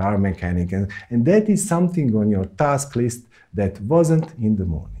car mechanic. And that is something on your task list that wasn't in the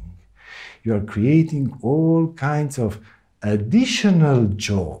morning. You are creating all kinds of additional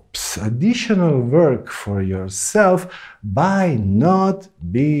jobs, additional work for yourself by not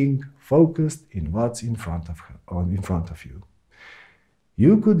being focused in what's in front of you.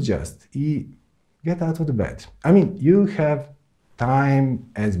 You could just get out of the bed. I mean, you have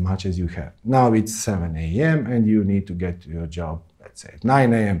time as much as you have. Now it's 7 a.m. and you need to get to your job, let's say, at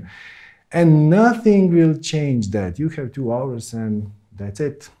 9 a.m. And nothing will change that. You have 2 hours and that's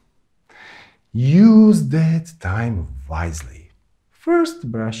it. Use that time wisely.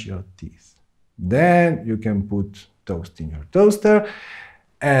 First, brush your teeth. Then you can put toast in your toaster,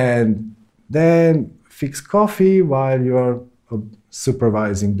 and then fix coffee while you're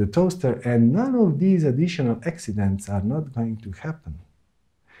supervising the toaster, and none of these additional accidents are not going to happen.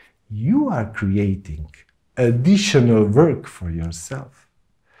 You are creating additional work for yourself.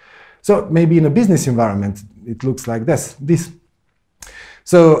 So maybe in a business environment, it looks like this.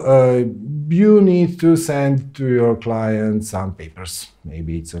 So you need to send to your client some papers.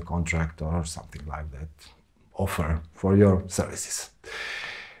 Maybe it's a contract or something like that, offer for your services.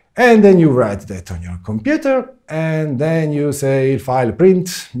 And then you write that on your computer, and then you say file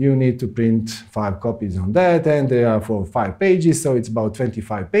print. You need to print 5 copies on that, and they are for 5 pages, so it's about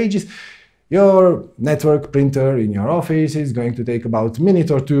 25 pages. Your network printer in your office is going to take about a minute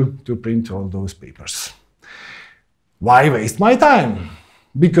or two to print all those papers. Why waste my time?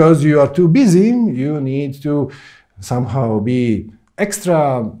 Because you are too busy, you need to somehow be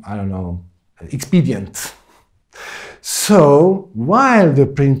extra, I don't know, expedient. So, while the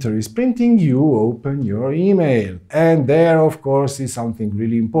printer is printing, you open your email. And there, of course, is something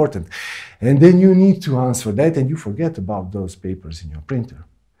really important. And then you need to answer that, and you forget about those papers in your printer.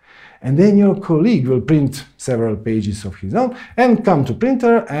 And then your colleague will print several pages of his own and come to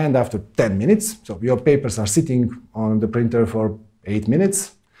printer, and after 10 minutes, so your papers are sitting on the printer for 8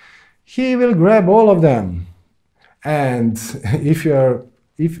 minutes, he will grab all of them. And if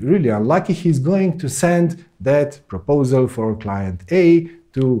really unlucky, he's going to send that proposal for client A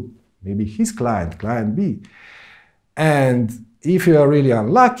to maybe his client, client B. And if you are really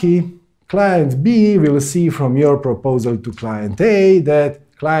unlucky, client B will see from your proposal to client A that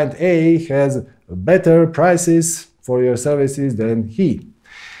client A has better prices for your services than he.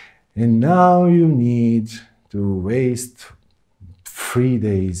 And now you need to waste 3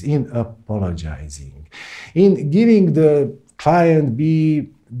 days in apologizing, in giving the client B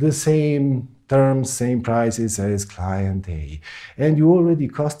the same terms, same prices as client A. And you already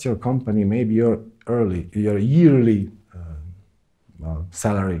cost your company maybe your yearly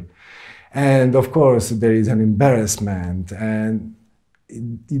salary. And of course, there is an embarrassment, and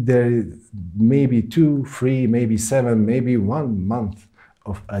there may be 2, 3, maybe 7, maybe 1 month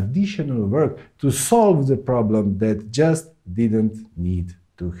of additional work to solve the problem that just didn't need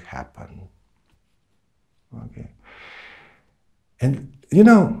to happen. Okay. And you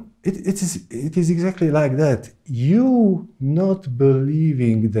know, it is exactly like that. You not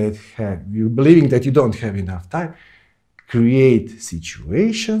believing that you don't have enough time, create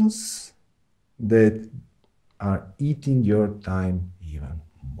situations that are eating your time even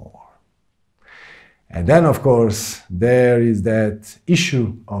more. And then, of course, there is that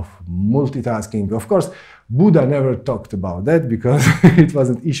issue of multitasking. Of course, Buddha never talked about that because it was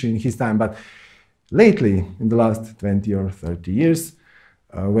an issue in his time. But lately, in the last 20 or 30 years,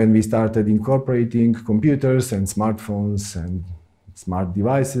 when we started incorporating computers and smartphones and smart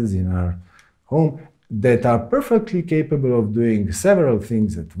devices in our home that are perfectly capable of doing several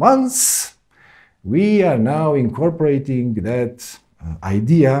things at once, we are now incorporating that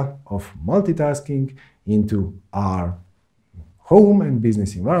idea of multitasking into our home and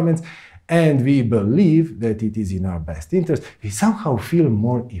business environments, and we believe that it is in our best interest. We somehow feel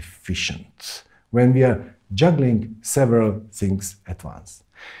more efficient when we are juggling several things at once.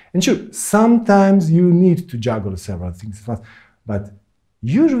 And sure, sometimes you need to juggle several things at once, but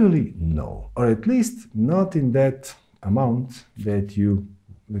usually no, or at least not in that amount that you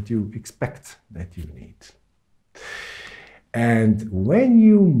expect that you need. And when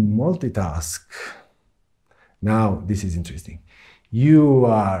you multitask, now this is interesting, you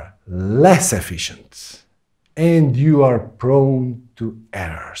are less efficient and you are prone to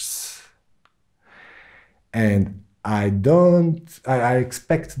errors. And I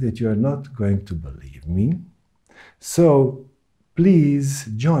expect that you are not going to believe me. So please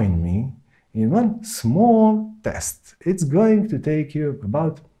join me in one small test. It's going to take you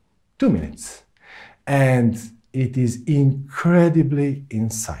about 2 minutes. And it is incredibly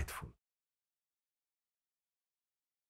insightful.